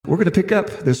We're going to pick up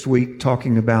this week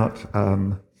talking about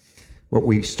what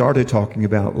we started talking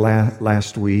about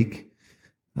last week.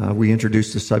 We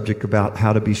introduced the subject about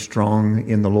how to be strong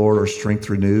in the Lord or strength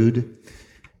renewed.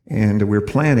 And we're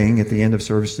planning at the end of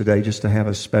service today just to have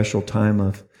a special time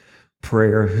of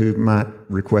prayer. Whoever might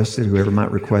request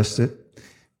it.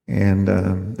 And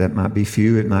that might be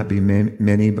few, it might be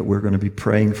many, but we're going to be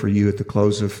praying for you at the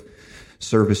close of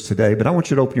service today. But I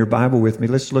want you to open your Bible with me.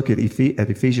 Let's look at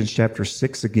Ephesians chapter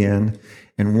 6 again.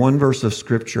 And one verse of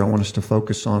Scripture I want us to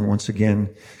focus on once again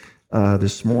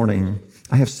this morning.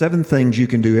 I have 7 things you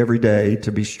can do every day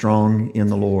to be strong in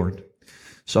the Lord.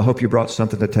 So I hope you brought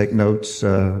something to take notes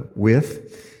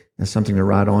with, and something to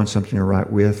write on, something to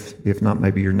write with. If not,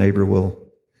 maybe your neighbor will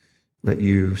let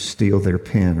you steal their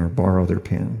pen or borrow their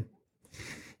pen.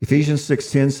 Ephesians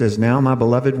 6:10 says, "Now, my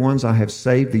beloved ones, I have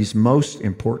saved these most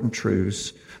important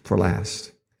truths for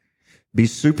last. Be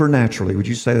supernaturally," would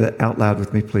you say that out loud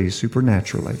with me, please?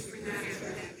 Supernaturally.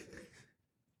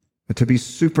 To be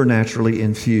supernaturally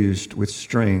infused with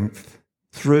strength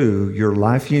through your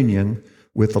life union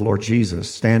with the Lord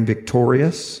Jesus. Stand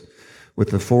victorious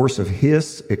with the force of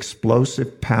His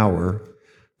explosive power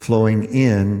flowing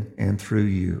in and through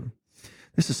you.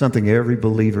 This is something every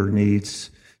believer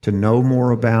needs to know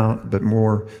more about, but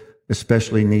more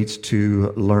especially needs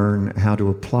to learn how to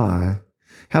apply,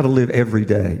 how to live every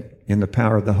day in the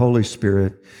power of the Holy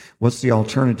Spirit. What's the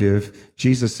alternative?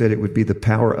 Jesus said it would be the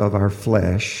power of our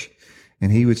flesh,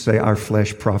 and He would say our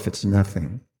flesh profits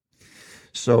nothing.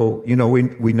 So,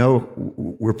 we know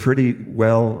we're pretty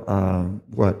well,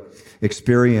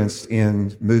 experienced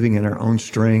in moving in our own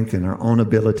strength and our own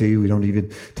ability. We don't even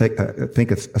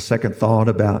think a second thought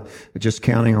about just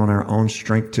counting on our own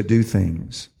strength to do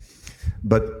things.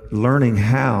 But learning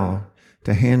how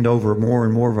to hand over more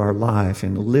and more of our life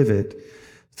and live it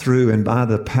through and by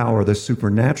the power, the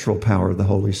supernatural power of the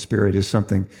Holy Spirit is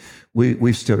something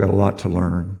we've still got a lot to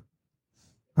learn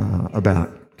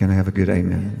about. Can I have a good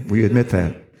amen? We admit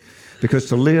that. Because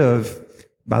to live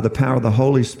by the power of the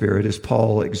Holy Spirit, as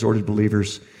Paul exhorted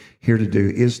believers here to do,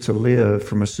 is to live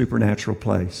from a supernatural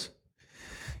place.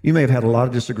 You may have had a lot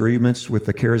of disagreements with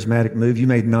the charismatic move. You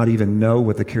may not even know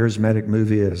what the charismatic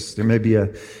move is. There may be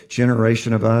a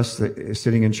generation of us that is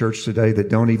sitting in church today that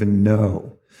don't even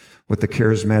know what the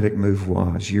charismatic move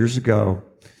was. Years ago,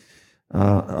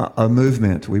 a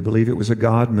movement, we believe it was a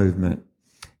God movement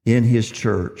in His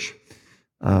church,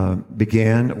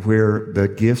 began where the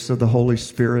gifts of the Holy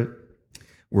Spirit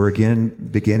were again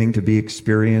beginning to be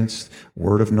experienced.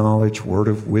 Word of knowledge, word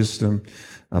of wisdom,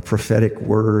 a prophetic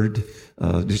word,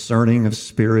 discerning of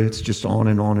spirits, just on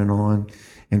and on and on.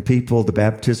 And people, the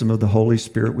baptism of the Holy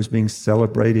Spirit was being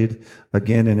celebrated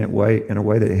again in a way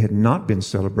that it had not been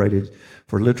celebrated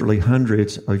for literally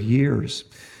hundreds of years.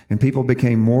 And people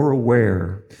became more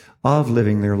aware of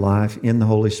living their life in the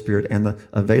Holy Spirit and the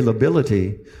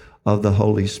availability of the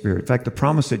Holy Spirit. In fact, the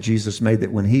promise that Jesus made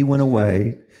that when He went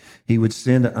away, He would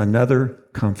send another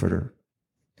comforter,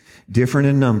 different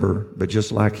in number, but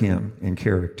just like Him in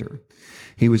character.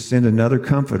 He would send another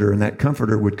comforter, and that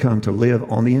comforter would come to live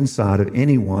on the inside of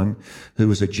anyone who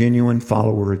was a genuine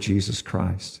follower of Jesus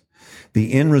Christ.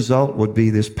 The end result would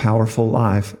be this powerful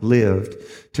life lived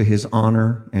to His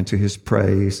honor and to His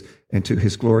praise and to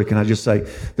His glory. Can I just say,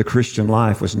 the Christian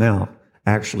life was now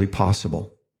actually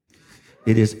possible.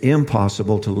 It is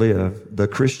impossible to live the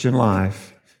Christian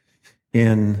life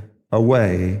in a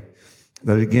way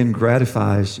that again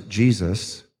gratifies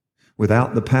Jesus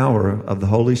without the power of the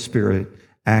Holy Spirit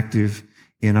active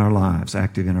in our lives,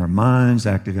 active in our minds,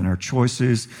 active in our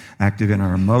choices, active in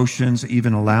our emotions,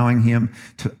 even allowing Him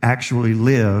to actually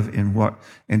live in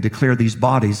and declare these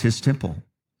bodies His temple.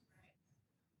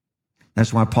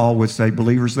 That's why Paul would say,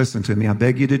 believers, listen to me. I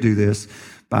beg you to do this.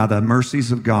 By the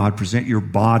mercies of God, present your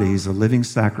bodies a living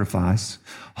sacrifice,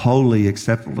 holy,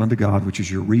 acceptable unto God, which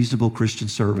is your reasonable Christian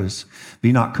service.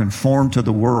 Be not conformed to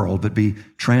the world, but be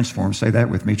transformed. Say that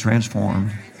with me,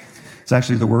 transformed. It's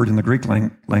actually the word in the Greek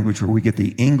language where we get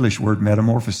the English word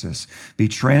metamorphosis. Be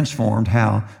transformed,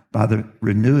 how? By the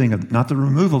renewing of, not the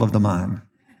removal of the mind.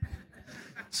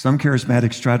 Some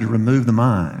charismatics try to remove the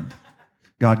mind.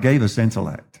 God gave us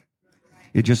intellect.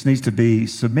 It just needs to be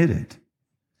submitted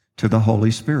to the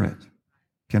Holy Spirit.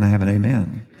 Can I have an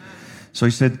amen? So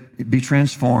he said, be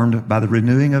transformed by the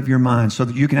renewing of your mind so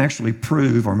that you can actually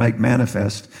prove or make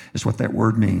manifest, is what that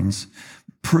word means.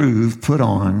 Prove, put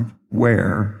on,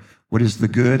 wear what is the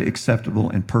good, acceptable,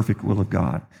 and perfect will of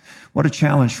God. What a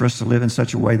challenge for us to live in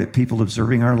such a way that people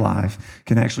observing our life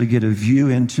can actually get a view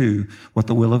into what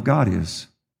the will of God is,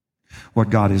 what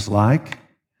God is like,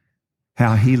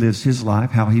 how he lives his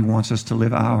life, how he wants us to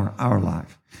live our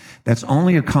life. That's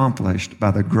only accomplished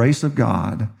by the grace of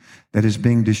God that is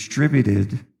being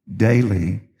distributed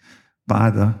daily by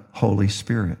the Holy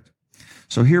Spirit.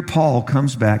 So here Paul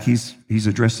comes back. He's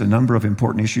addressed a number of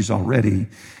important issues already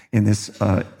in this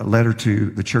letter to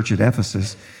the church at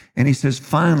Ephesus. And he says,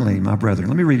 finally, my brethren,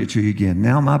 let me read it to you again.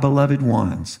 Now, my beloved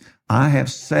ones, I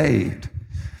have saved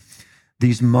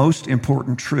these most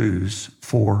important truths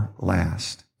for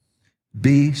last.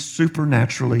 Be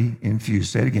supernaturally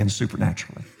infused. Say it again,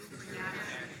 supernaturally.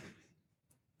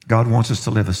 God wants us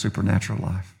to live a supernatural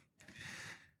life.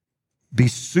 Be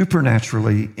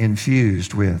supernaturally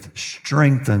infused with,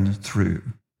 strengthened through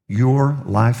your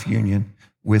life union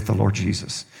with the Lord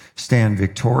Jesus. Stand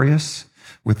victorious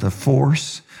with the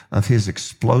force of his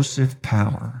explosive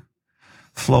power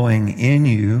flowing in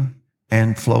you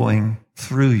and flowing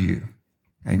through you.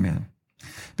 Amen.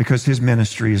 Because his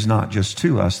ministry is not just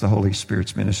to us, the Holy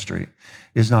Spirit's ministry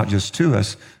is not just to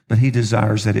us, but he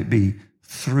desires that it be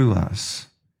through us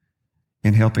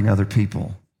in helping other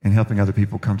people and helping other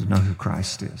people come to know who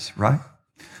Christ is, right?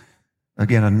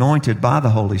 Again, anointed by the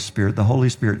Holy Spirit. The Holy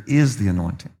Spirit is the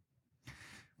anointing.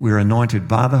 We're anointed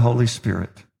by the Holy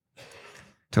Spirit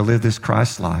to live this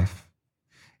Christ life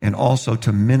and also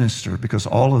to minister, because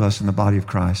all of us in the body of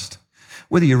Christ,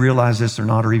 whether you realize this or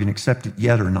not, or even accept it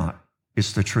yet or not,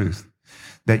 it's the truth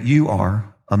that you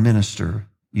are a minister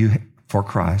for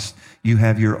Christ. You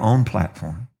have your own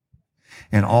platform.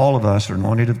 And all of us are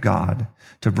anointed of God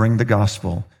to bring the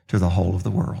gospel to the whole of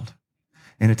the world.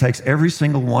 And it takes every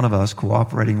single one of us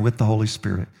cooperating with the Holy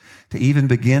Spirit to even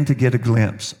begin to get a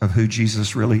glimpse of who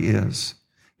Jesus really is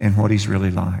and what he's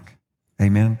really like.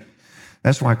 Amen.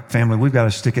 That's why, family, we've got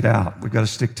to stick it out. We've got to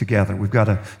stick together. We've got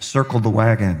to circle the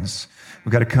wagons.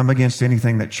 We've got to come against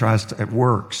anything that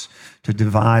works to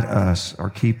divide us or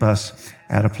keep us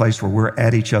at a place where we're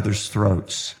at each other's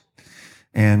throats.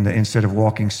 And instead of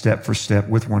walking step for step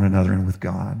with one another and with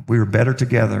God, we are better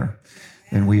together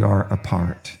than we are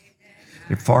apart.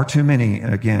 There are far too many,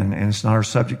 again, and it's not our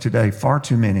subject today, far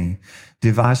too many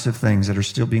divisive things that are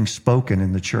still being spoken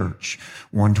in the church,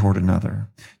 one toward another.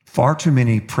 Far too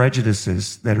many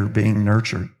prejudices that are being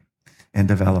nurtured and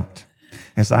developed.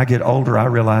 As I get older, I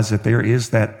realize that there is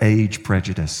that age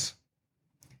prejudice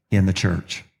in the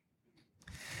church.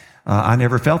 I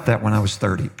never felt that when I was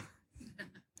 30.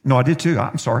 No, I did too.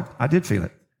 I'm sorry. I did feel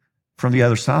it from the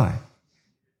other side.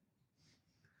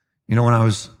 You know, when I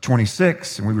was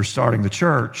 26 and we were starting the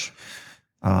church,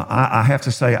 I have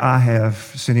to say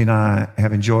Cindy and I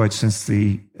have enjoyed since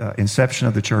the inception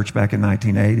of the church back in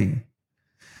 1980.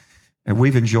 And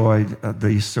we've enjoyed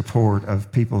the support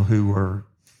of people who were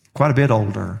quite a bit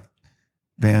older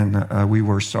than we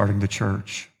were starting the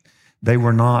church. They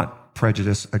were not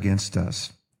prejudiced against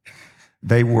us.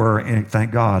 They were, and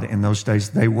thank God, in those days,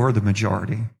 they were the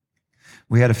majority.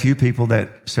 We had a few people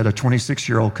that said a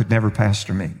 26-year-old could never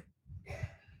pastor me.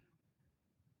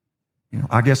 You know,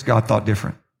 I guess God thought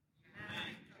different.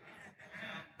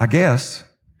 I guess,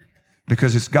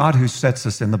 because it's God who sets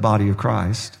us in the body of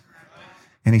Christ.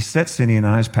 And he set Cindy and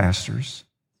I as pastors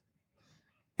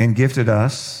and gifted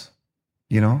us,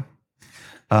 you know.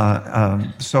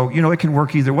 So, you know, it can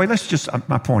work either way.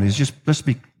 My point is let's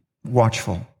be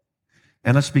watchful.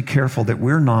 And let's be careful that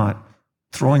we're not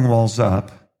throwing walls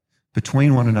up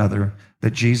between one another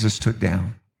that Jesus took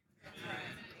down.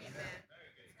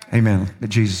 Amen. That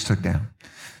Jesus took down.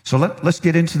 So let's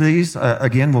get into these.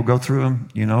 Again, we'll go through them.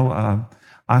 You know,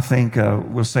 I think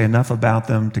we'll say enough about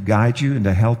them to guide you and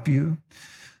to help you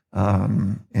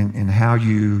in how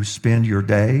you spend your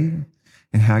day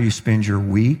and how you spend your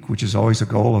week, which is always a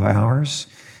goal of ours,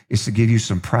 is to give you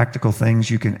some practical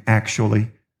things you can actually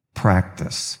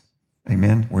practice.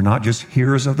 Amen. We're not just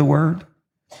hearers of the word,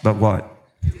 but what?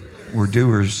 We're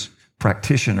doers,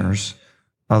 practitioners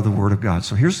of the word of God.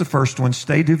 So here's the first one.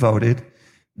 Stay devoted,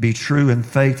 be true and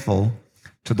faithful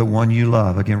to the one you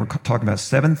love. Again, we're talking about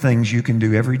 7 things you can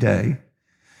do every day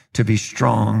to be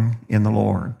strong in the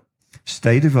Lord.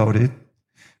 Stay devoted,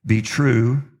 be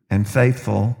true and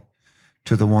faithful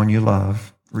to the one you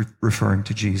love, referring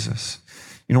to Jesus.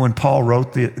 You know, when Paul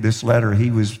wrote this letter, he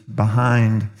was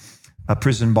behind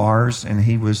prison bars, and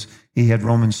he had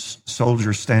Roman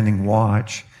soldiers standing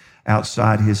watch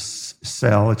outside his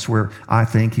cell. It's where I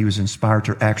think he was inspired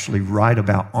to actually write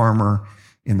about armor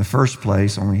in the first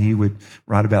place, only he would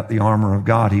write about the armor of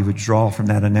God. He would draw from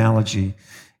that analogy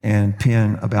and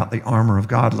pen about the armor of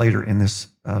God later in this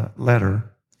letter.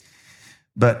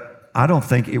 But I don't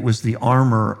think it was the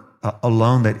armor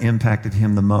alone that impacted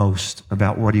him the most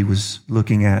about what he was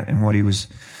looking at and what he was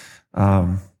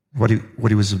what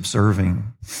he was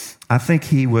observing. I think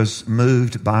he was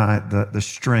moved by the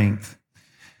strength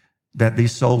that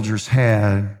these soldiers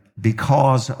had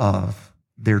because of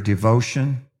their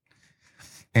devotion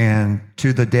and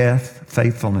to the death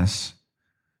faithfulness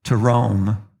to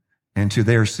Rome and to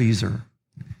their Caesar.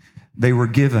 They were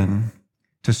given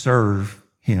to serve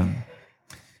him,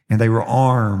 and they were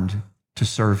armed to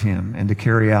serve him and to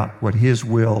carry out what his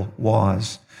will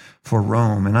was for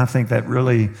Rome. And I think that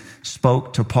really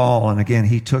spoke to Paul. And again,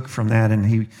 he took from that and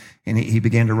he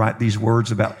began to write these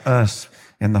words about us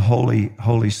and the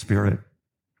Holy Spirit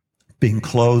being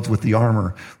clothed with the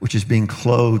armor, which is being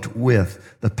clothed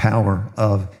with the power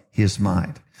of his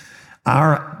might.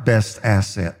 Our best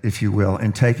asset, if you will,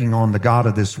 in taking on the God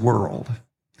of this world,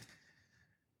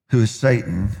 who is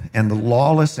Satan, and the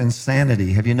lawless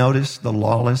insanity. Have you noticed the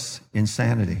lawless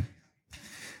insanity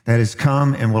that has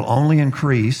come and will only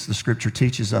increase, the scripture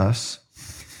teaches us,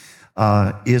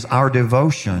 is our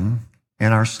devotion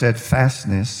and our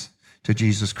steadfastness to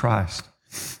Jesus Christ.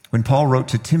 When Paul wrote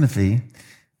to Timothy,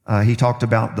 he talked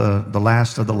about the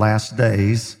last of the last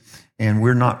days, and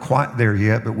we're not quite there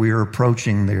yet, but we are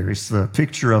approaching there. It's the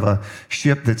picture of a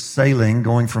ship that's sailing,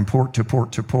 going from port to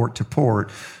port to port to port,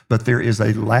 but there is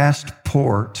a last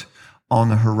port on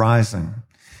the horizon.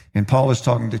 And Paul is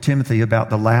talking to Timothy about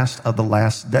the last of the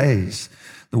last days.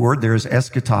 The word there is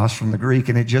eschatos from the Greek,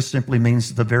 and it just simply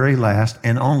means the very last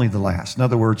and only the last. In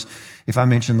other words, if I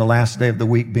mentioned the last day of the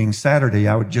week being Saturday,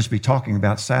 I would just be talking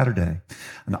about Saturday.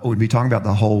 And I would be talking about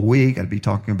the whole week. I'd be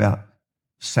talking about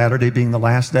Saturday being the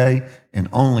last day and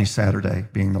only Saturday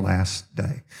being the last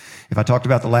day. If I talked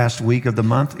about the last week of the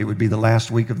month, it would be the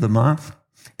last week of the month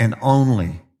and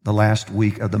only the last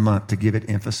week of the month, to give it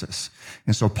emphasis.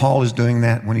 And so Paul is doing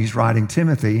that when he's writing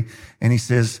Timothy, and he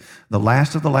says, the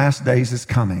last of the last days is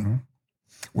coming.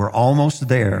 We're almost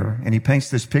there. And he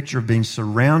paints this picture of being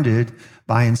surrounded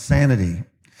by insanity,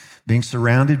 being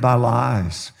surrounded by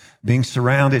lies, being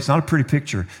surrounded, it's not a pretty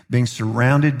picture, being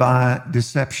surrounded by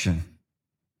deception.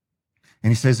 And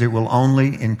he says it will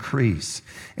only increase.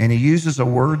 And he uses a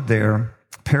word there,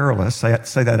 perilous.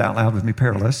 Say that out loud with me,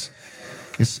 perilous.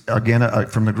 It's, again,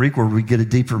 from the Greek word, we get a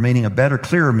deeper meaning, a better,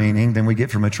 clearer meaning than we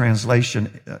get from a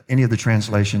translation, any of the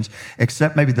translations,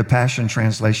 except maybe the Passion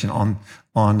Translation on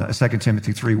 2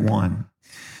 Timothy 3:1,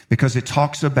 because it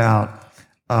talks about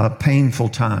painful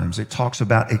times. It talks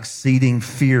about exceeding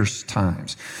fierce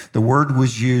times. The word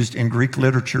was used in Greek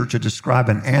literature to describe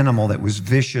an animal that was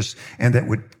vicious and that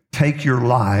would take your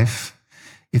life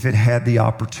if it had the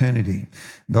opportunity.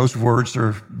 Those words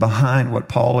are behind what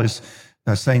Paul is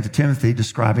saying to Timothy,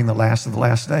 describing the last of the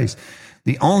last days.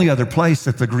 The only other place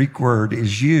that the Greek word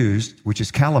is used, which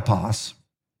is kalapos,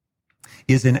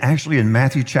 is actually in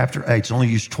Matthew chapter 8. It's only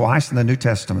used twice in the New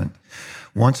Testament.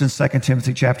 Once in 2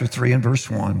 Timothy chapter 3 and verse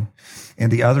 1,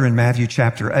 and the other in Matthew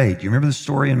chapter 8. You remember the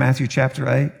story in Matthew chapter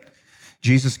 8?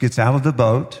 Jesus gets out of the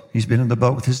boat. He's been in the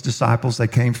boat with his disciples. They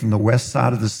came from the west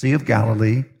side of the Sea of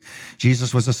Galilee.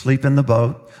 Jesus was asleep in the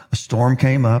boat. A storm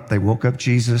came up. They woke up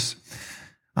Jesus.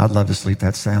 I'd love to sleep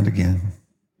that sound again.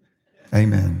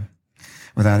 Amen.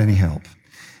 Without any help.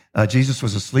 Jesus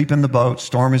was asleep in the boat.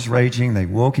 Storm is raging. They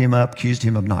woke him up, accused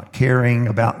him of not caring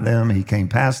about them. He came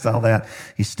past all that.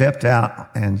 He stepped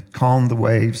out and calmed the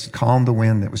waves, calmed the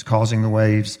wind that was causing the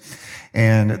waves.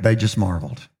 And they just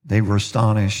marveled. They were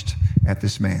astonished at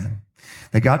this man.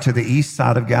 They got to the east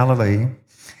side of Galilee,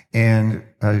 and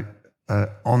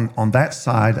on that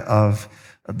side of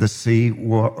the sea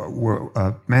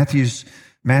were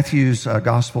Matthew's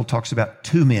gospel talks about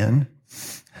two men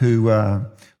who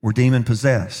were demon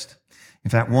possessed. In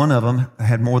fact, one of them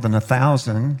had more than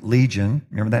 1,000 legion.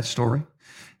 Remember that story?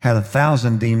 Had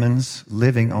 1,000 demons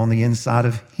living on the inside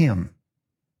of him.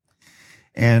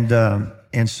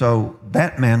 And so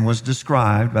that man was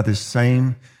described by this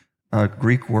same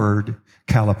Greek word,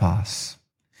 kalapos.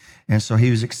 And so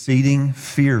he was exceeding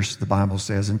fierce, the Bible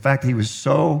says. In fact,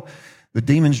 the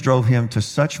demons drove him to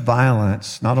such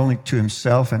violence, not only to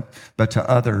himself, but to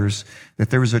others, that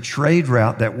there was a trade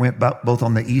route that went both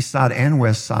on the east side and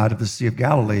west side of the Sea of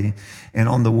Galilee. And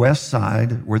on the west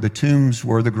side, where the tombs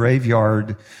were, the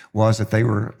graveyard was that they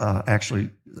were actually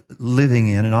living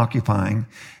in and occupying,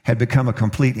 had become a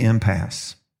complete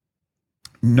impasse.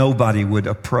 Nobody would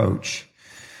approach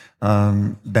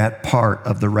that part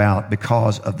of the route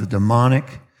because of the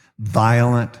demonic,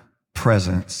 violent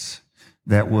presence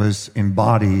that was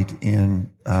embodied in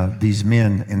these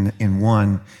men, in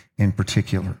one in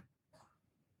particular.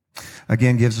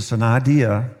 Again, gives us an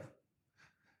idea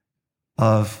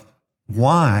of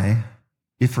why,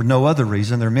 if for no other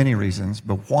reason, there are many reasons,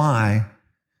 but why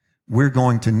we're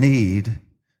going to need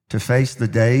to face the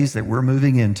days that we're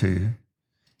moving into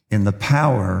in the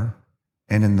power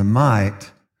and in the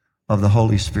might of the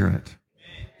Holy Spirit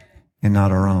and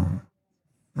not our own,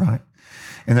 right?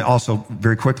 And then also,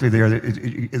 very quickly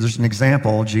there's an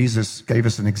example. Jesus gave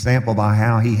us an example by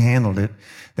how he handled it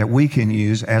that we can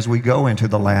use as we go into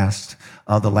the last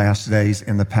of the last days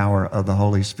in the power of the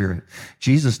Holy Spirit.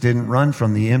 Jesus didn't run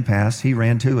from the impasse. He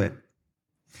ran to it.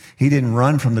 He didn't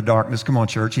run from the darkness. Come on,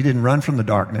 church. He didn't run from the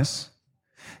darkness.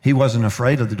 He wasn't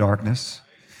afraid of the darkness.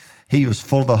 He was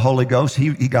full of the Holy Ghost.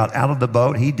 He got out of the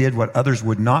boat. He did what others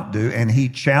would not do, and he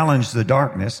challenged the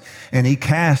darkness, and he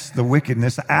cast the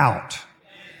wickedness out.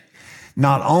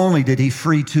 Not only did he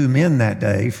free 2 men that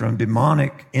day from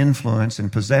demonic influence and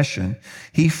possession,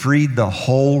 he freed the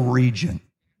whole region.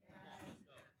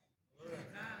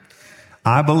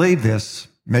 I believe this.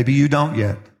 Maybe you don't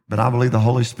yet, but I believe the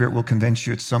Holy Spirit will convince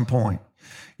you at some point.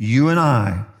 You and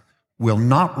I will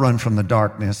not run from the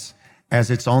darkness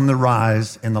as it's on the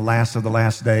rise in the last of the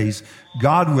last days.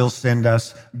 God will send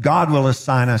us, God will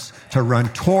assign us to run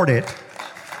toward it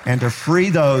and to free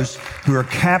those who are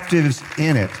captives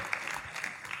in it.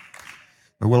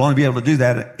 But we'll only be able to do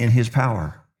that in his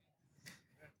power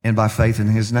and by faith in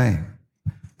his name.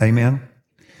 Amen.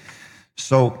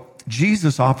 So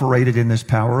Jesus operated in this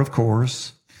power, of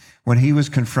course, when he was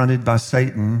confronted by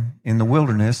Satan in the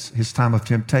wilderness, his time of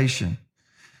temptation.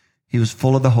 He was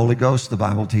full of the Holy Ghost, the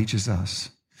Bible teaches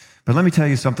us. But let me tell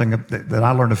you something that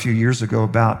I learned a few years ago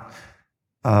about,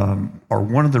 or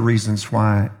one of the reasons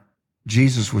why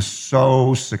Jesus was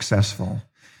so successful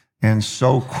and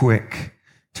so quick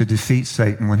to defeat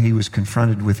Satan when he was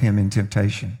confronted with him in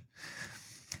temptation.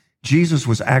 Jesus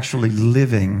was actually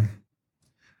living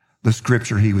the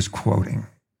scripture he was quoting.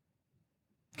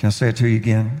 Can I say it to you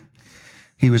again?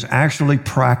 He was actually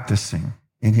practicing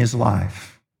in his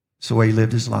life. It's the way he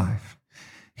lived his life.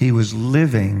 He was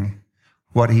living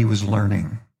what he was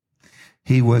learning.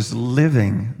 He was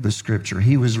living the scripture.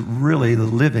 He was really the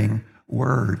living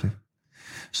word.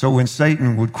 So when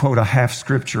Satan would quote a half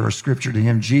scripture or scripture to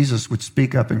him, Jesus would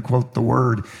speak up and quote the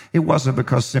word. It wasn't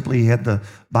because simply he had the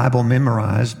Bible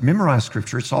memorized. Memorize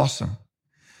scripture, it's awesome.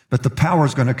 But the power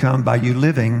is going to come by you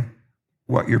living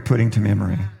what you're putting to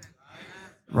memory,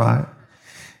 right?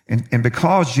 And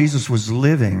because Jesus was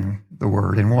living the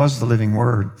word and was the living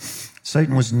word,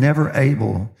 Satan was never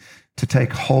able to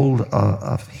take hold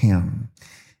of him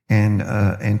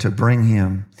and to bring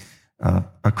him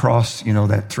across,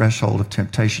 that threshold of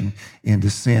temptation into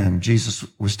sin. Jesus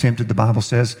was tempted, the Bible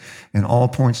says, in all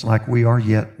points like we are,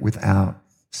 yet without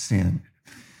sin.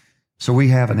 So we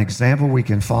have an example we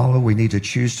can follow. We need to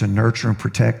choose to nurture and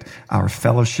protect our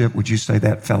fellowship. Would you say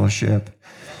that fellowship?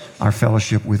 Our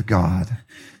fellowship with God.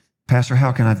 Pastor,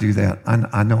 how can I do that?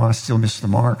 I know I still miss the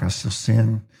mark. I still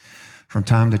sin from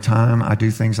time to time. I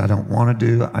do things I don't want to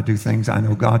do. I do things I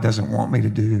know God doesn't want me to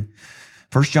do.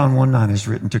 1 John 1:9 is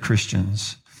written to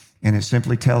Christians, and it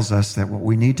simply tells us that what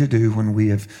we need to do when we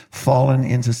have fallen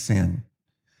into sin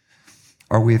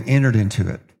or we have entered into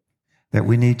it, that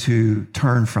we need to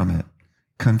turn from it,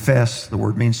 confess. The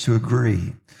word means to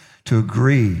agree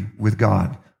with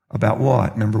God about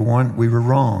what? Number one, we were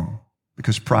wrong,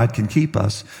 because pride can keep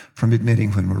us from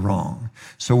admitting when we're wrong.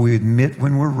 So we admit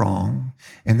when we're wrong,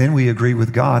 and then we agree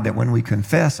with God that when we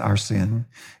confess our sin,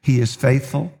 he is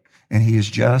faithful and he is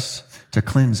just to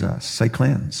cleanse us. Say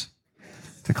cleanse.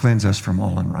 To cleanse us from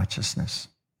all unrighteousness.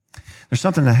 There's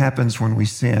something that happens when we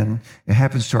sin. It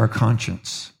happens to our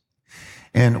conscience.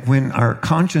 And when our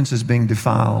conscience is being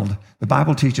defiled, the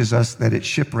Bible teaches us that it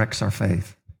shipwrecks our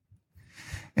faith.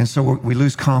 And so we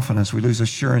lose confidence, we lose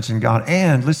assurance in God.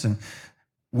 And listen,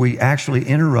 we actually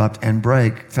interrupt and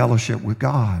break fellowship with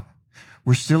God.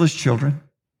 We're still his children.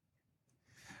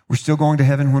 We're still going to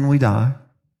heaven when we die.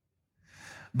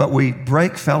 But we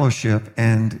break fellowship,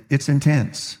 and it's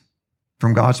intense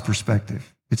from God's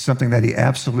perspective. It's something that he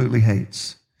absolutely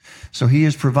hates. So he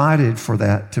has provided for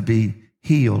that to be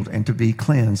healed and to be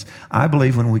cleansed. I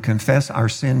believe when we confess our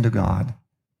sin to God,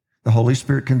 the Holy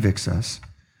Spirit convicts us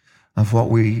of what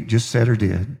we just said or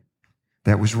did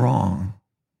that was wrong.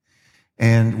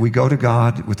 And we go to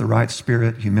God with the right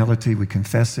spirit, humility, we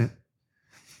confess it.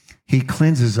 He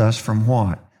cleanses us from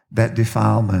what? That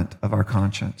defilement of our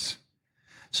conscience.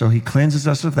 So he cleanses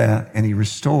us of that, and he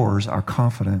restores our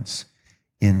confidence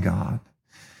in God.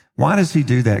 Why does he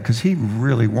do that? Because he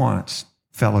really wants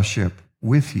fellowship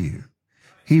with you.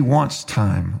 He wants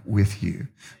time with you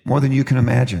more than you can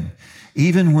imagine.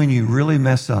 Even when you really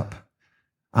mess up,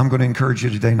 I'm going to encourage you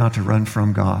today not to run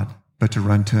from God, but to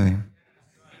run to him.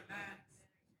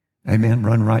 Amen.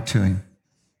 Run right to him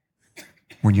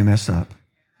when you mess up.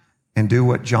 And do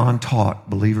what John taught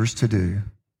believers to do.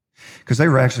 because they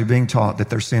were actually being taught that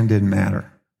their sin didn't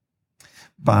matter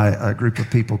by a group of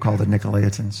people called the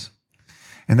Nicolaitans.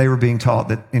 And they were being taught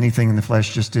that anything in the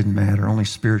flesh just didn't matter. Only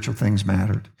spiritual things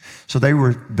mattered. So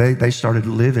they started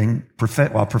living,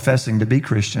 while professing to be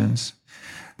Christians.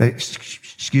 It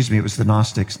was the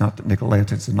Gnostics, not the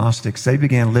Nicolaitans, the Gnostics. They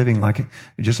began living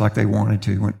just like they wanted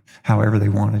to, however they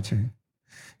wanted to.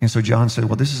 And so John said,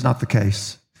 well, this is not the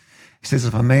case. He says,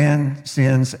 if a man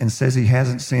sins and says he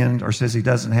hasn't sinned or says he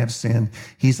doesn't have sin,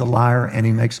 he's a liar and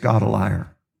he makes God a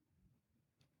liar.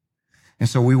 And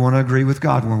so we want to agree with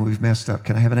God when we've messed up.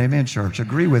 Can I have an amen, church?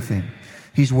 Agree with him.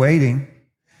 He's waiting.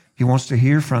 He wants to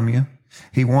hear from you.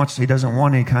 He doesn't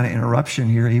want any kind of interruption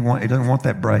here. He doesn't want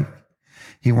that break.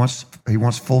 He wants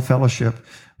full fellowship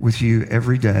with you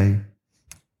every day,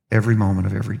 every moment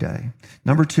of every day.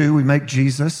 Number 2, we make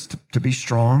Jesus to be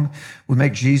strong. We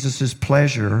make Jesus'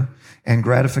 pleasure and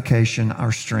gratification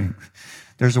our strength.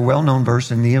 There's a well-known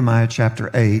verse in Nehemiah chapter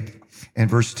 8 and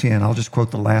verse 10. I'll just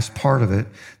quote the last part of it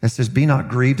that says, be not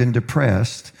grieved and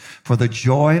depressed, for the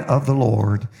joy of the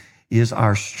Lord is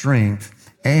our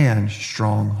strength and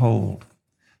stronghold.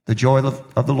 The joy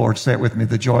of the Lord, say it with me,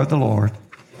 the joy of the Lord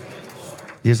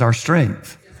is our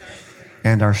strength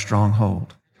and our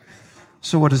stronghold.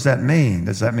 So what does that mean?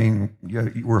 Does that mean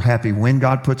we're happy when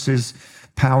God puts his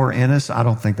power in us? I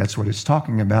don't think that's what it's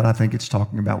talking about. I think it's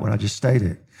talking about what I just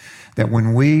stated, that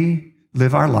when we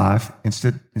live our life,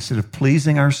 instead of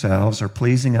pleasing ourselves or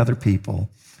pleasing other people,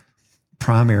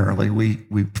 primarily, we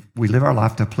live our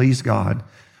life to please God.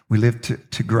 We live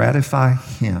to gratify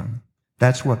him.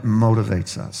 That's what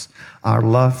motivates us. Our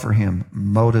love for him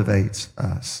motivates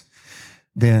us.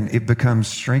 Then it becomes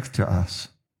strength to us.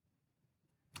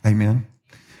 Amen.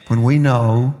 When we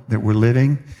know that we're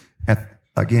living at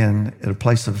a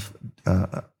place of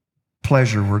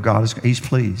pleasure where he's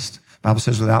pleased. The Bible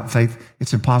says without faith,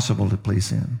 it's impossible to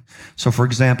please him. So for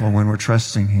example, when we're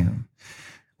trusting him,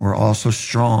 we're also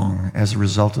strong as a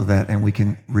result of that, and we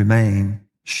can remain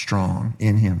strong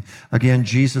in him. Again,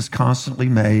 Jesus constantly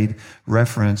made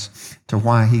reference to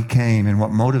why he came and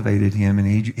what motivated him. And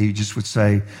he just would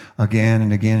say again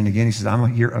and again and again, he says,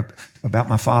 I'm here about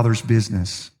my Father's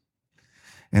business,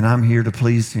 and I'm here to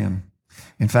please him.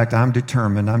 In fact, I'm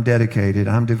determined, I'm dedicated,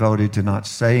 I'm devoted to not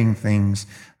saying things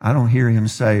I don't hear him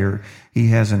say or he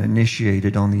hasn't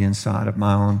initiated on the inside of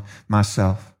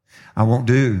myself. I won't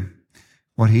do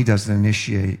what he doesn't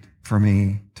initiate for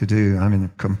me to do. I'm in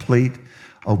complete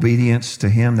obedience to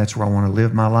him. That's where I want to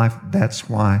live my life. That's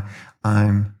why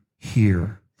I'm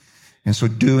here. And so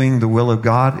doing the will of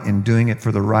God and doing it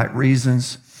for the right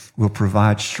reasons will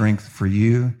provide strength for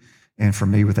you and for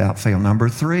me without fail. Number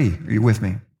 3, are you with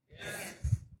me?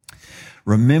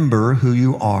 Remember who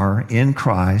you are in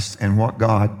Christ and what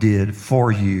God did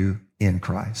for you in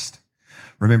Christ.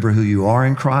 Remember who you are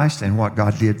in Christ and what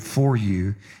God did for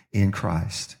you in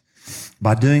Christ.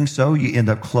 By doing so, you end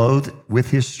up clothed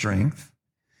with his strength,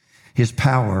 his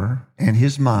power, and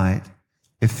his might,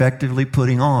 effectively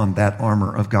putting on that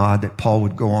armor of God that Paul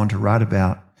would go on to write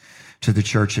about to the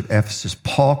church at Ephesus.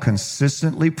 Paul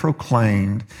consistently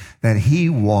proclaimed that he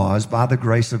was, by the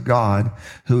grace of God,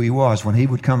 who he was. When he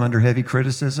would come under heavy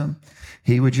criticism,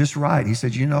 he would just write. He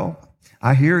said,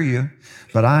 I hear you,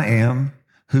 but I am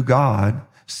who God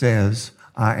says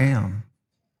I am.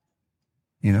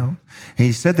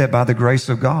 He said that by the grace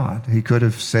of God. He could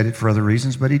have said it for other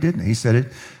reasons, but he didn't. He said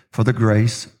it for the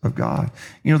grace of God.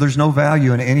 There's no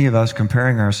value in any of us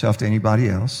comparing ourselves to anybody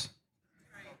else.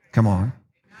 Come on.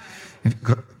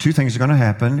 2 things are going to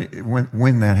happen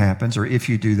when that happens, or if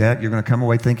you do that, you're going to come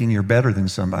away thinking you're better than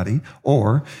somebody,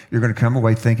 or you're going to come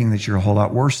away thinking that you're a whole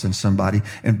lot worse than somebody,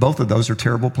 and both of those are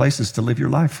terrible places to live your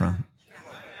life from.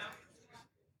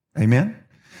 Amen?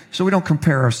 So we don't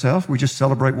compare ourselves. We just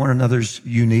celebrate one another's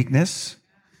uniqueness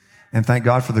and thank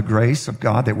God for the grace of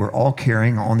God that we're all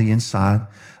carrying on the inside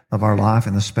of our life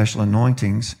and the special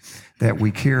anointings that we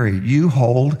carry. You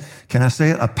hold, can I say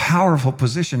it, a powerful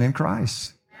position in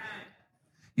Christ.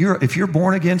 If you're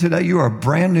born again today, you are a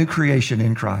brand new creation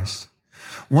in Christ.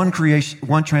 One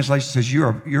translation says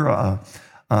you're a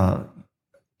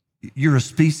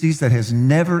species that has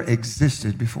never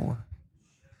existed before.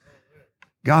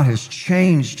 God has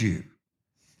changed you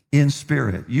in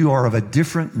spirit. You are of a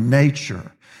different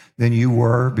nature than you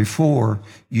were before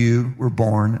you were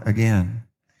born again.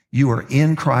 You are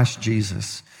in Christ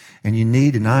Jesus, and you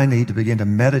need and I need to begin to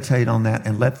meditate on that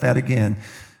and let that again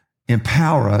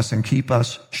empower us and keep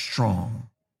us strong,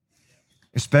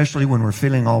 especially when we're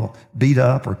feeling all beat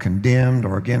up or condemned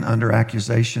or again under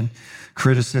accusation,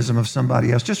 criticism of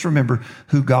somebody else. Just remember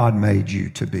who God made you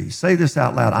to be. Say this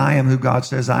out loud. I am who God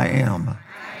says I am.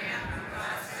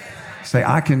 Say,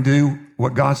 I can do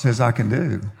what God says I can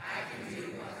do.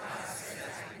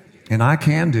 And I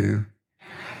can do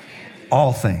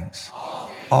all things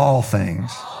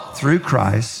through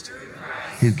Christ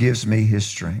who gives me his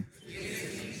strength.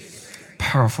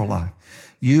 Powerful life.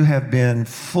 You have been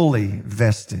fully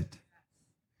vested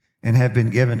and have been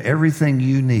given everything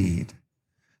you need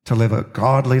to live a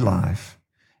godly life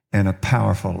and a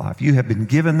powerful life. You have been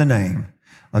given the name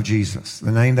of Jesus,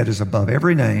 the name that is above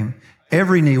every name.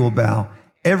 Every knee will bow,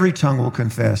 every tongue will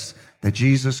confess that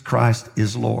Jesus Christ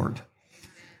is Lord.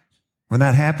 When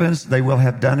that happens, they will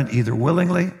have done it either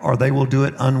willingly or they will do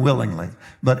it unwillingly.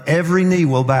 But every knee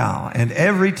will bow and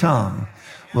every tongue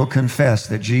will confess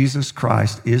that Jesus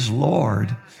Christ is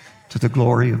Lord, to the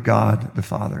glory of God the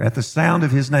Father. At the sound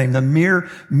of his name, the mere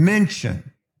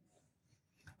mention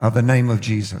of the name of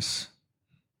Jesus,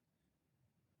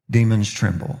 demons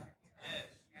tremble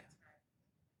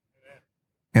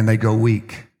and they go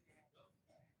weak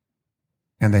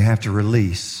and they have to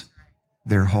release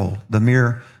their hold. The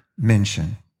mere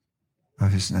mention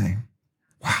of his name.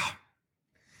 Wow.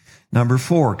 Number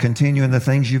 4, continue in the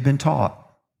things you've been taught.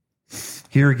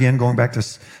 Here again, going back to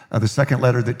the second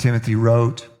letter that Timothy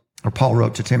wrote, or Paul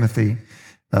wrote to Timothy,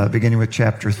 beginning with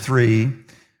chapter 3,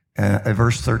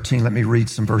 verse 13. Let me read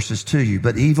some verses to you.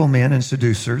 But evil men and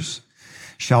seducers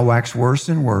shall wax worse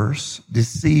and worse,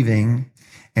 deceiving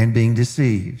and being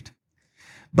deceived.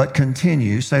 But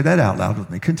continue, say that out loud with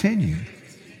me, continue.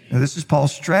 Now, this is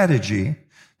Paul's strategy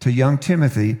to young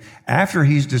Timothy after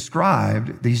he's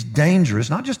described these dangerous,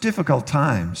 not just difficult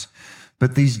times,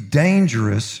 but these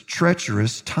dangerous,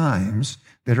 treacherous times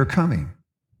that are coming.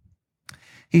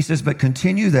 He says, but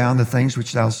continue thou in the things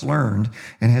which thou hast learned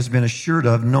and hast been assured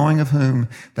of, knowing of whom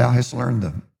thou hast learned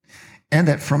them. And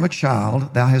that from a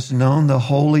child thou hast known the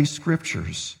holy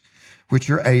scriptures, which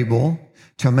are able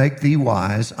to make thee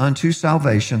wise unto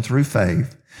salvation through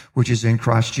faith, which is in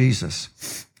Christ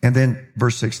Jesus. And then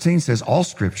verse 16 says, all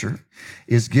scripture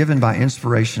is given by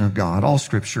inspiration of God. All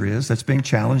scripture is. That's being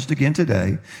challenged again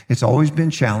today. It's always been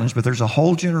challenged, but there's a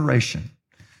whole generation.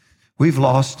 We've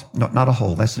lost, not a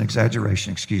whole, that's an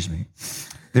exaggeration, excuse me.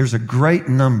 There's a great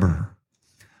number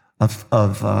of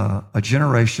a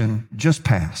generation just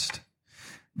past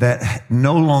that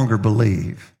no longer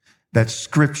believe that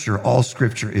scripture, all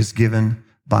scripture is given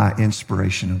by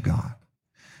inspiration of God.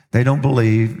 They don't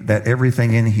believe that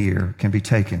everything in here can be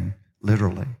taken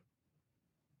literally.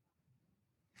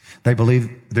 They believe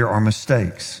there are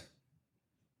mistakes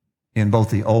in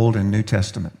both the Old and New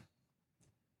Testament.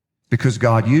 Because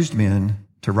God used men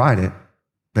to write it,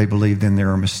 they believe then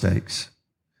there are mistakes.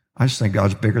 I just think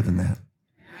God's bigger than that.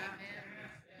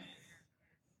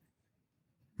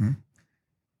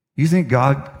 You think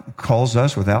God calls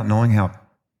us without knowing how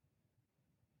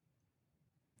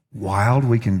wild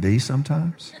we can be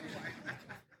sometimes?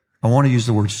 I want to use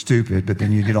the word stupid, but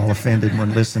then you get all offended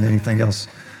when listening to anything else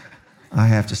I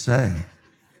have to say.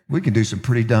 We can do some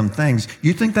pretty dumb things.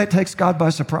 You think that takes God by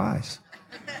surprise?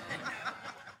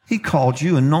 He called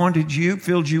you, anointed you,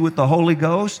 filled you with the Holy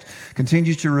Ghost,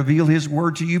 continues to reveal his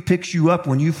word to you, picks you up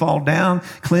when you fall down,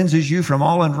 cleanses you from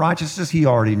all unrighteousness. He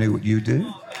already knew what you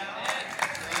do.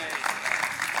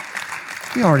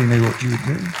 He already knew what you would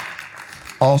do.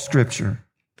 All scripture,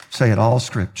 say it, all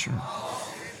scripture,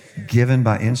 given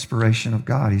by inspiration of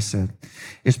God, he said.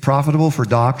 It's profitable for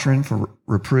doctrine, for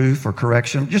reproof, for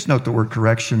correction. Just note the word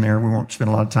correction there. We won't spend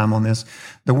a lot of time on this.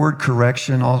 The word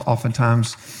correction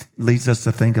oftentimes leads us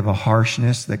to think of a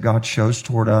harshness that God shows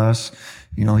toward us.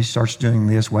 You know, he starts doing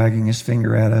this, wagging his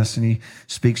finger at us, and he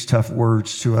speaks tough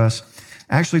words to us.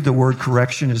 Actually, the word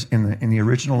correction is in the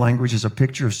original language is a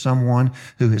picture of someone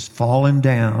who has fallen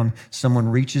down. Someone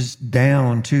reaches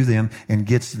down to them and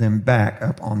gets them back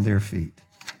up on their feet.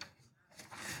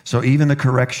 So even the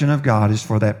correction of God is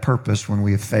for that purpose. When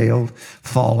we have failed,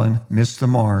 fallen, missed the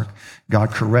mark,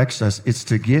 God corrects us. It's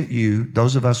to get you,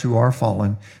 those of us who are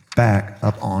fallen, back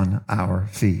up on our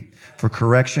feet. For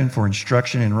correction, for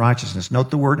instruction in righteousness.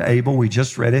 Note the word able. We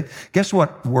just read it. Guess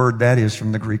what word that is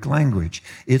from the Greek language?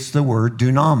 It's the word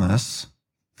dunamis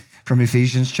from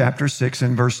Ephesians chapter 6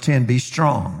 and verse 10. Be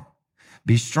strong.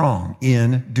 Be strong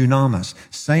in dunamis.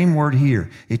 Same word here.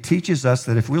 It teaches us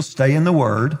that if we'll stay in the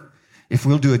word, if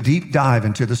we'll do a deep dive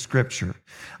into the scripture.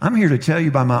 I'm here to tell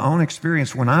you by my own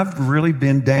experience, when I've really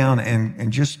been down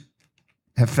and just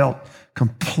have felt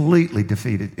completely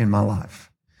defeated in my life,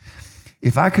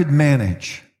 if I could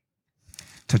manage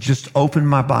to just open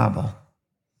my Bible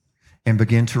and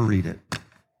begin to read it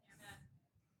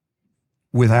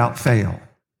without fail,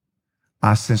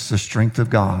 I sense the strength of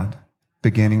God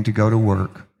beginning to go to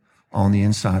work on the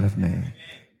inside of me.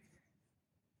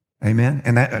 Amen.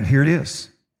 And here it is.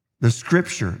 The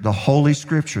Scripture, the Holy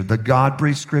Scripture, the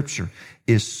God-breathed Scripture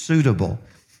is able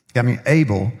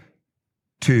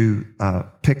to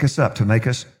pick us up, to make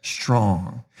us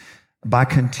strong. By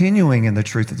continuing in the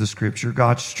truth of the Scripture,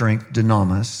 God's strength,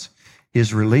 dunamis,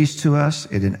 is released to us.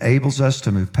 It enables us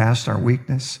to move past our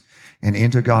weakness and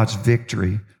into God's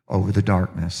victory over the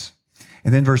darkness.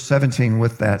 And then verse 17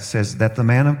 with that says, that the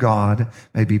man of God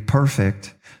may be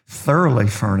perfect, thoroughly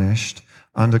furnished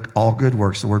unto all good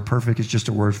works. The word perfect is just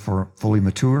a word for fully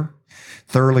mature.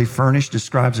 Thoroughly furnished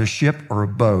describes a ship or a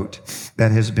boat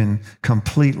that has been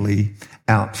completely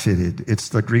outfitted. It's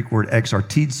the Greek word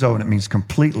exartizo, and it means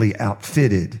completely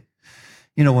outfitted.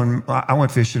 You know, when I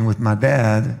went fishing with my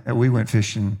dad, we went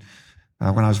fishing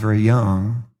when I was very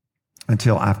young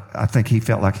until I think he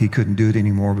felt like he couldn't do it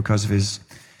anymore because of his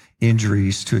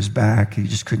injuries to his back. He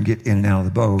just couldn't get in and out of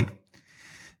the boat.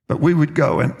 But we would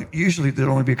go, and usually there'd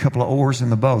only be a couple of oars in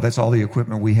the boat. That's all the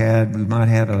equipment we had. We might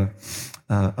have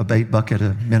a bait bucket,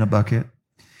 a minnow bucket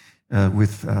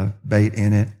with bait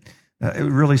in it. It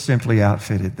was really simply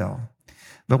outfitted, though.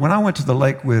 But when I went to the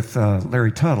lake with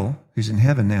Larry Tuttle, who's in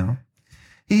heaven now,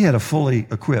 he had a fully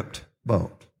equipped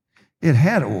boat. It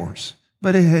had oars,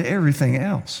 but it had everything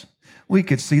else. We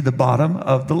could see the bottom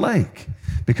of the lake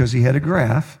because he had a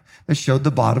graph that showed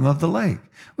the bottom of the lake.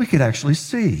 We could actually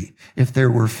see if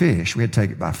there were fish. We had to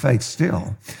take it by faith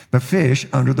still, but fish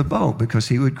under the boat because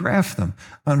he would graph them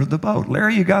under the boat.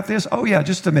 Larry, you got this? Oh yeah,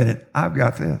 just a minute. I've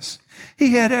got this.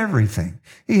 He had everything.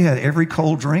 He had every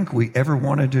cold drink we ever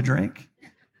wanted to drink.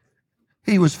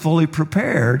 He was fully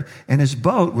prepared and his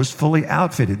boat was fully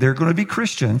outfitted. There are going to be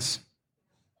Christians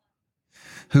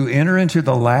who enter into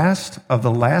the last of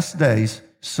the last days,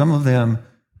 some of them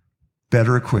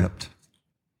better equipped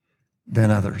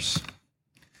than others.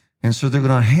 And so they're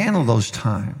going to handle those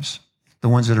times, the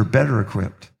ones that are better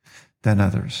equipped than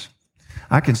others.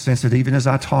 I can sense it even as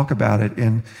I talk about it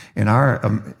in our,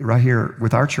 right here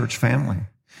with our church family.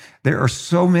 There are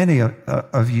so many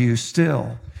of you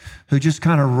still who just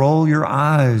kind of roll your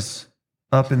eyes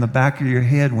up in the back of your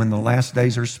head when the last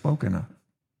days are spoken of.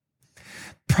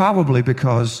 Probably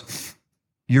because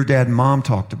your dad and mom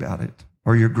talked about it,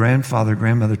 or your grandfather,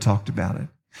 grandmother talked about it,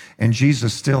 and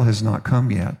Jesus still has not come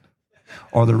yet,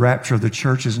 or the rapture of the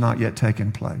church has not yet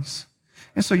taken place.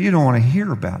 And so you don't want to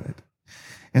hear about it.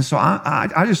 And so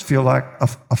I just feel like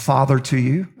a father to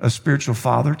you, a spiritual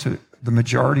father to the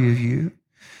majority of you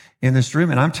in this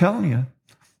room. And I'm telling you,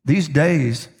 these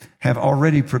days have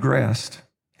already progressed,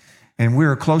 and we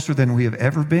are closer than we have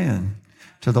ever been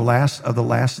to the last of the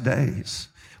last days.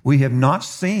 We have not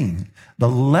seen the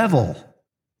level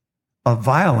of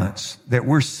violence that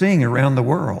we're seeing around the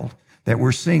world that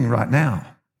we're seeing right now.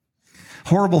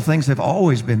 Horrible things have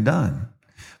always been done,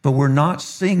 but we're not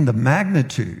seeing the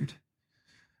magnitude.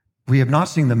 We have not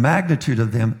seen the magnitude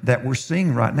of them that we're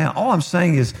seeing right now. All I'm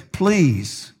saying is,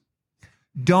 please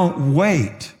don't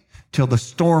wait till the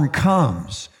storm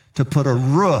comes to put a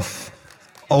roof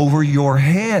over your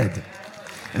head.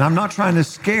 And I'm not trying to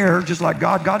scare, just like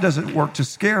God doesn't work to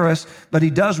scare us, but he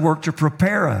does work to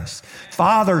prepare us.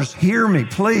 Fathers, hear me,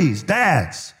 please.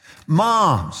 Dads,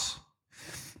 moms,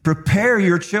 prepare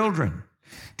your children.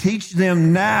 Teach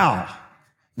them now,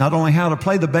 not only how to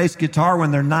play the bass guitar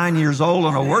when they're 9 years old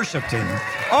on a worship team.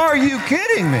 Are you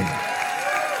kidding me?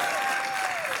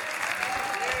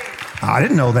 I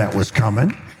didn't know that was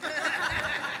coming.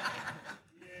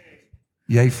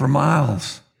 Yay for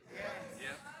miles.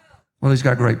 Well, he's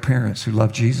got great parents who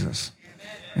love Jesus,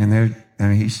 and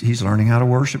he's learning how to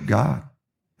worship God.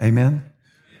 Amen.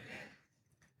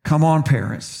 Come on,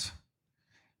 parents.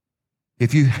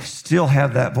 If you still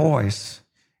have that voice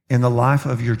in the life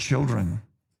of your children,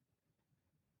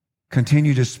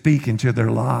 continue to speak into their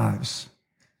lives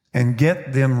and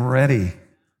get them ready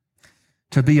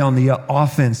to be on the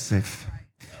offensive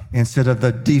instead of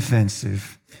the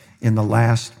defensive in the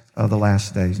last of the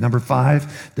last days. Number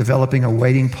 5, developing a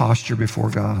waiting posture before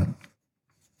God.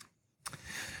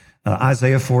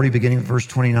 Isaiah 40, beginning with verse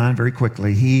 29, very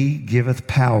quickly. He giveth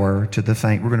power to the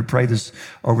faint. We're going to pray this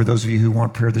over those of you who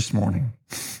want prayer this morning.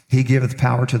 He giveth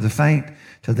power to the faint.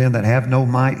 To them that have no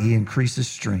might, he increases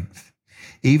strength.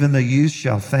 Even the youth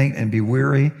shall faint and be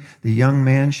weary. The young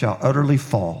man shall utterly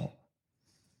fall.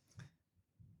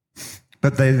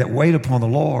 But they that wait upon the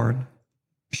Lord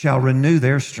shall renew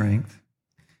their strength.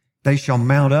 They shall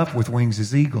mount up with wings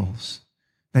as eagles.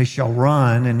 They shall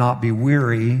run and not be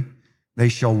weary. They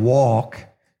shall walk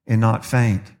and not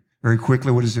faint. Very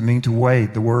quickly, what does it mean to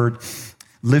wait? The word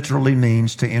literally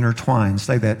means to intertwine.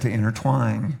 Say that, to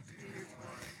intertwine.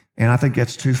 And I think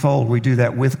that's twofold. We do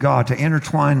that with God. To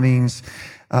intertwine means,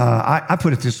 I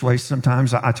put it this way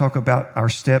sometimes. I talk about our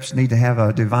steps need to have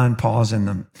a divine pause in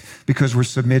them because we're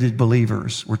submitted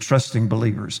believers. We're trusting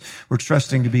believers. We're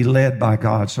trusting to be led by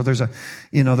God. So there's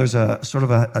a sort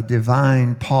of a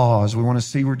divine pause. We want to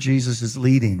see where Jesus is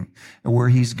leading and where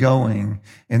he's going.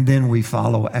 And then we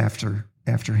follow after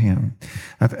him.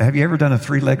 Have you ever done a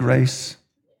 3-leg race?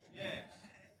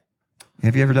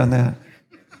 Have you ever done that?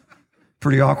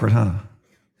 Pretty awkward, huh?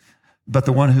 But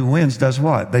the one who wins does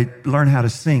what? They learn how to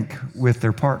sync with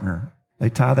their partner. They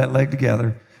tie that leg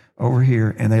together over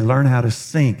here, and they learn how to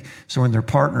sync. So when their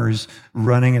partner is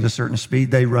running at a certain speed,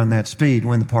 they run that speed.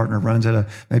 When the partner runs at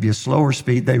maybe a slower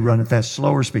speed, they run at that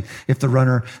slower speed. If the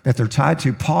runner that they're tied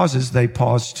to pauses, they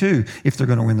pause too if they're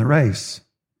going to win the race.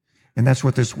 And that's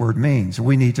what this word means.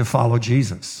 We need to follow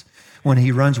Jesus. When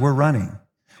he runs, we're running.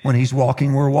 When he's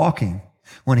walking, we're walking.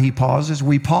 When he pauses,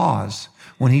 we pause.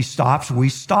 When he stops, we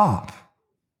stop.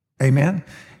 Amen?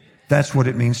 That's what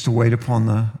it means to wait upon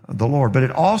the Lord. But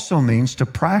it also means to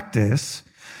practice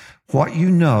what you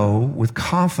know with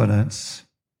confidence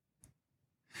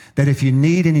that if you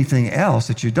need anything else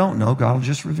that you don't know, God will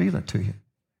just reveal it to you.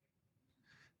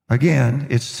 Again,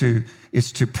 it's to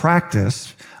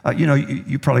practice.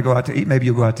 You probably go out to eat. Maybe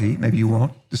you'll go out to eat. Maybe you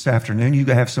won't this afternoon. You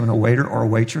have a waiter or a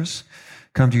waitress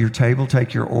come to your table,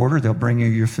 take your order. They'll bring you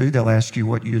your food. They'll ask you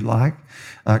what you'd like.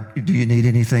 Do you need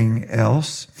anything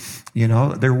else?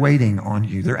 They're waiting on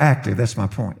you. They're active. That's my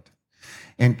point.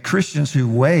 And Christians who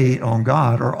wait on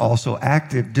God are also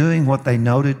active, doing what they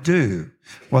know to do,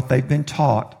 what they've been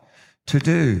taught to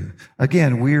do.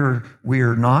 Again,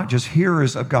 we're not just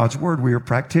hearers of God's word. We are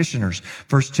practitioners.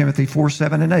 1 Timothy 4,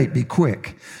 7, and 8. Be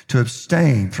quick to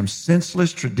abstain from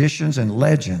senseless traditions and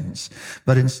legends,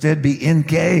 but instead be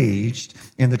engaged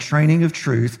in the training of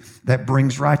truth that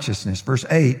brings righteousness. Verse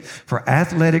 8, for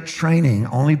athletic training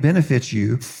only benefits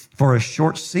you for a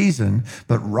short season,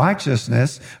 but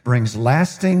righteousness brings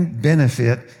lasting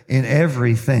benefit in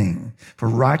everything. For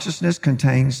righteousness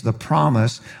contains the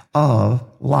promise of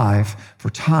life for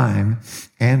time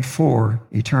and for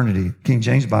eternity. King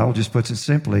James Bible just puts it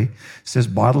simply. It says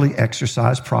bodily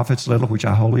exercise profits little, which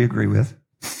I wholly agree with.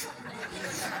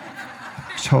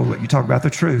 You talk about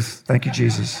the truth. Thank you,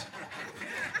 Jesus.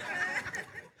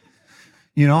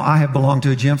 I have belonged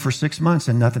to a gym for 6 months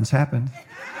and nothing's happened.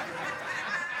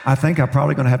 I think I'm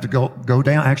probably going to have to go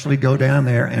down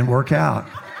there and work out.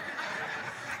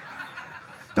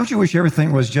 Don't you wish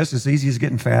everything was just as easy as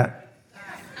getting fat?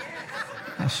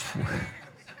 I swear.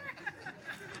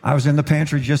 I was in the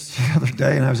pantry just the other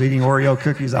day and I was eating Oreo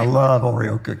cookies. I love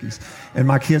Oreo cookies. And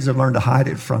my kids have learned to hide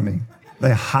it from me.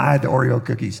 They hide the Oreo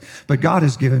cookies. But God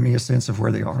has given me a sense of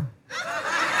where they are.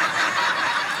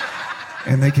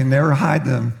 And they can never hide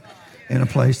them in a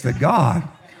place that God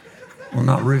will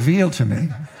not reveal to me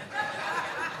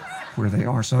where they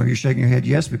are. Some of you are shaking your head,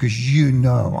 yes, because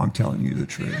I'm telling you the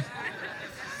truth.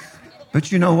 But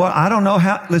you know what? I don't know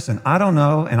how, listen, I don't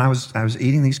know. And I was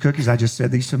eating these cookies. I just said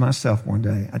these to myself one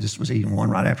day. I just was eating one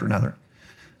right after another.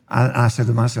 I said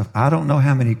to myself, I don't know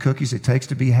how many cookies it takes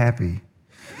to be happy,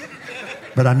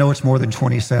 but I know it's more than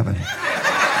 27.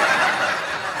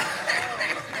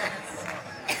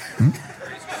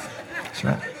 That's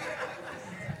right.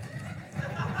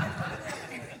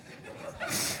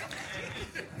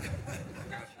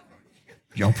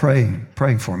 Y'all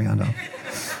praying for me, I know.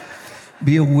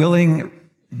 Be a willing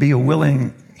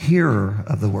hearer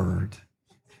of the word,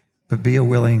 but be a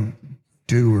willing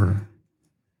doer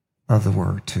of the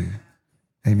word too.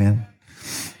 Amen.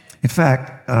 In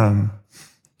fact, let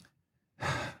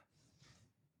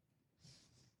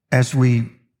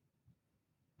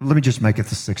me just make it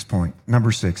the 6th point.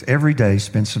 Number 6, every day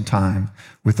spend some time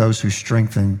with those who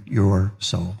strengthen your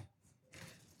soul.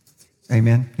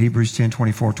 Amen. Hebrews 10,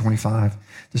 24, 25.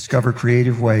 Discover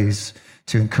creative ways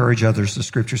to encourage others. The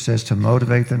scripture says to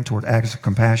motivate them toward acts of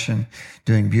compassion,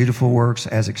 doing beautiful works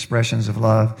as expressions of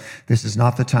love. This is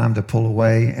not the time to pull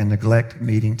away and neglect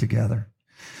meeting together.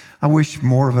 I wish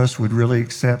more of us would really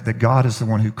accept that God is the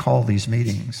one who called these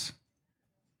meetings.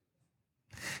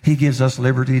 He gives us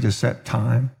liberty to set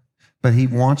time, but he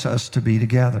wants us to be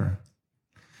together.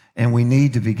 And we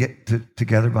need to be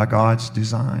together by God's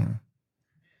design.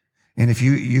 And if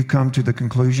you've come to the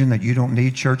conclusion that you don't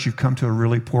need church, you've come to a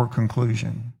really poor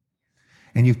conclusion.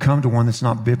 And you've come to one that's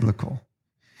not biblical.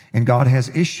 And God has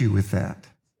issue with that.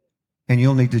 And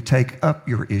you'll need to take up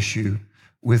your issue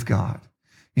with God.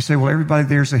 You say, well, everybody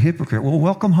there's a hypocrite. Well,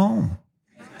 welcome home.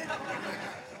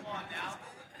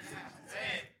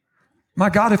 My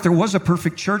God, if there was a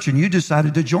perfect church and you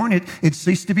decided to join it, it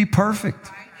ceased to be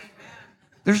perfect.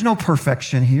 There's no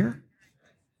perfection here.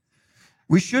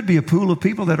 We should be a pool of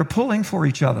people that are pulling for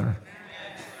each other.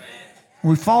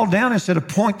 When we fall down, instead of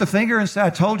point the finger and say, I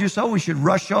told you so, we should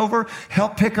rush over,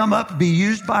 help pick them up, be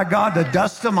used by God to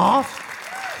dust them off.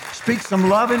 Speak some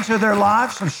love into their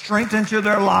life, some strength into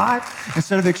their life.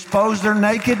 Instead of expose their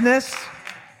nakedness,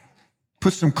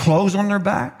 put some clothes on their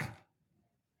back.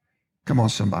 Come on,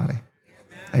 somebody.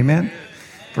 Amen.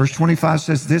 Verse 25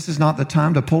 says, this is not the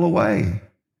time to pull away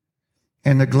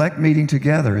and neglect meeting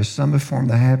together, as some have formed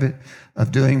the habit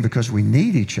of doing, because we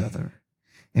need each other.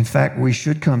 In fact, we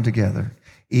should come together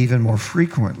even more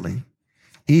frequently,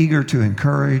 eager to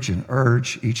encourage and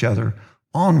urge each other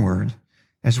onward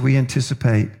as we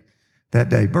anticipate that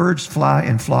day. Birds fly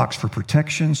in flocks for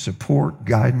protection, support,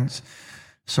 guidance.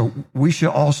 So we should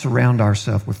all surround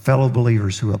ourselves with fellow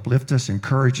believers who uplift us,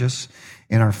 encourage us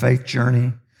in our faith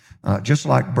journey. Just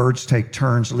like birds take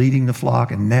turns leading the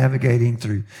flock and navigating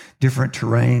through different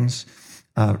terrains,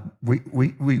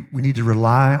 we need to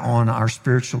rely on our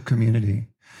spiritual community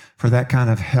for that kind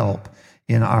of help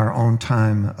in our own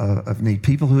time of need.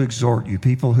 People who exhort you,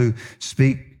 people who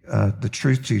speak the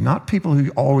truth to you, not people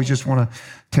who always just want to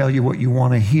tell you what you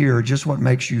want to hear, just what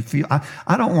makes you feel.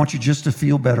 I don't want you just to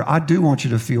feel better. I do want you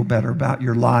to feel better about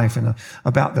your life and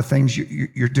about the things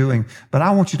you're doing, but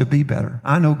I want you to be better.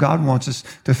 I know God wants us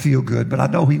to feel good, but I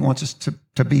know He wants us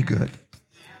to be good.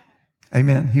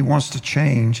 Amen. He wants to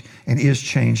change and is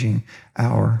changing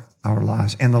our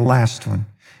lives. And the last one,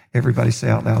 everybody say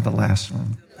out loud, the last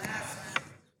one.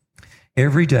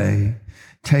 Every day,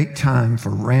 take time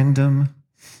for random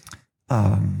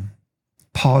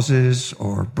pauses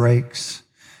or breaks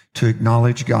to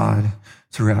acknowledge God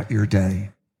throughout your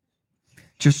day.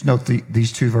 Just note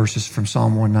these two verses from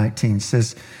Psalm 119. It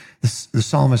says, the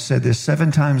psalmist said this, 7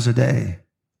 times a day,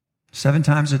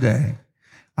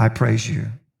 I praise you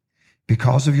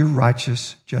because of your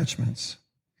righteous judgments.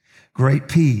 Great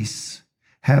peace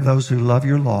have those who love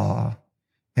your law,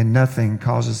 and nothing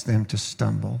causes them to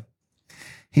stumble.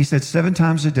 He said 7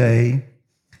 times a day,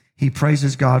 he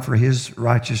praises God for his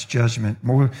righteous judgment.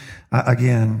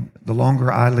 Again, the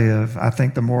longer I live, I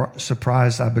think the more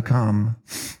surprised I become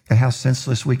at how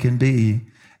senseless we can be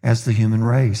as the human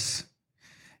race.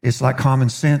 It's like common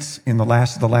sense in the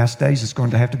last of the last days. It's going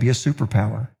to have to be a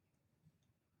superpower,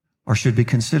 or should be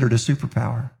considered a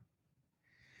superpower.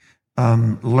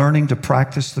 Learning to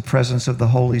practice the presence of the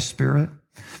Holy Spirit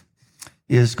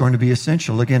is going to be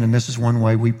essential. Again, and this is one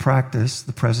way we practice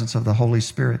the presence of the Holy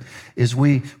Spirit, is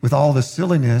we, with all the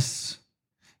silliness,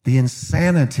 the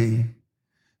insanity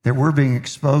that we're being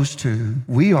exposed to,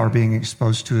 we are being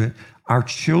exposed to it. Our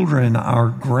children, our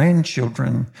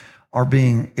grandchildren are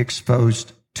being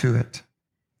exposed to it.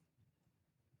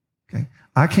 Okay.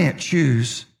 I can't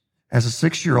choose as a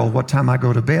 6-year-old what time I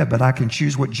go to bed, but I can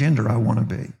choose what gender I want to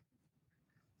be.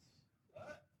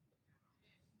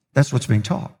 That's what's being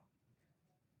taught.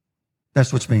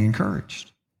 That's what's being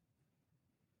encouraged.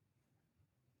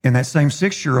 And that same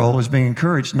 6-year-old is being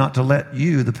encouraged not to let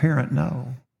you, the parent,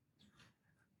 know.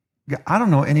 I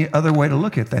don't know any other way to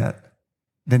look at that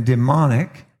than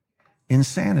demonic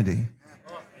insanity.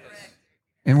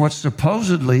 And what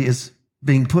supposedly is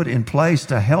being put in place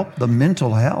to help the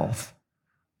mental health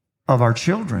of our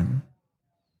children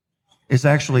is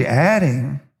actually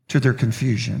adding to their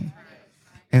confusion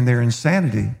and their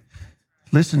insanity.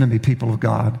 Listen to me, people of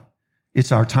God.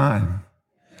 It's our time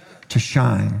to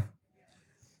shine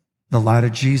the light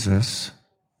of Jesus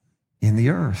in the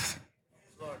earth.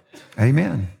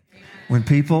 Amen. When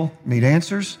people need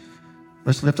answers,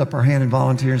 let's lift up our hand and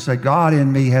volunteer and say, God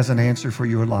in me has an answer for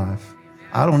your life.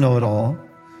 I don't know it all,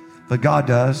 but God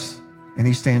does, and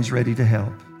He stands ready to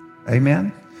help.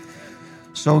 Amen.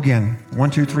 So again,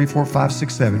 1, 2, 3, 4, 5,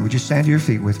 6, 7. Would you stand to your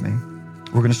feet with me?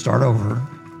 We're going to start over.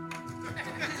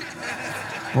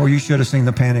 Well, you should have seen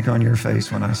the panic on your face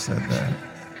when I said that.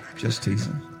 Just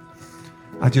teasing.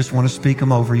 I just want to speak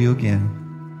them over you again.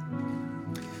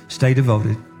 Stay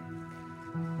devoted.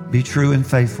 Be true and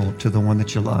faithful to the one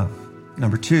that you love.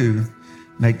 Number 2,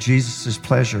 make Jesus'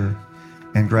 pleasure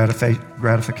and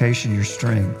gratification your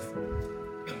strength.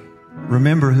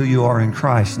 Remember who you are in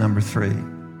Christ. Number 3,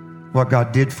 what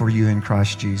God did for you in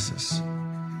Christ Jesus.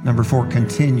 Number 4,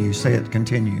 continue. Say it,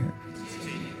 continue.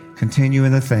 Continue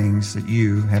in the things that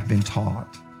you have been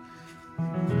taught.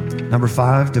 Number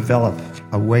 5, develop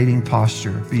a waiting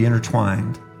posture. Be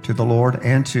intertwined to the Lord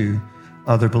and to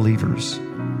other believers.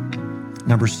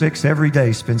 Number 6, every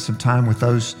day spend some time with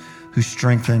those who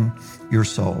strengthen your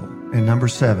soul. And number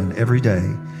 7, every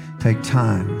day take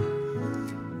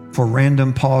time for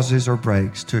random pauses or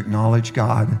breaks to acknowledge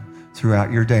God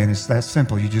throughout your day. And it's that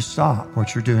simple. You just stop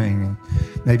what you're doing and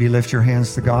maybe lift your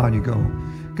hands to God and you go,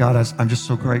 God, I'm just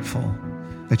so grateful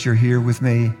that you're here with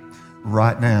me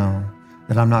right now,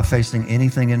 that I'm not facing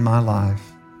anything in my life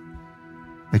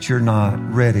that you're not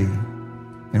ready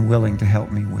and willing to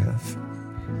help me with.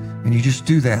 And you just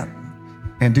do that,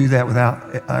 and do that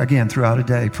throughout a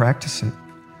day. Practice it.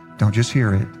 Don't just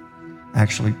hear it.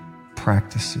 Actually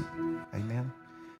practice it.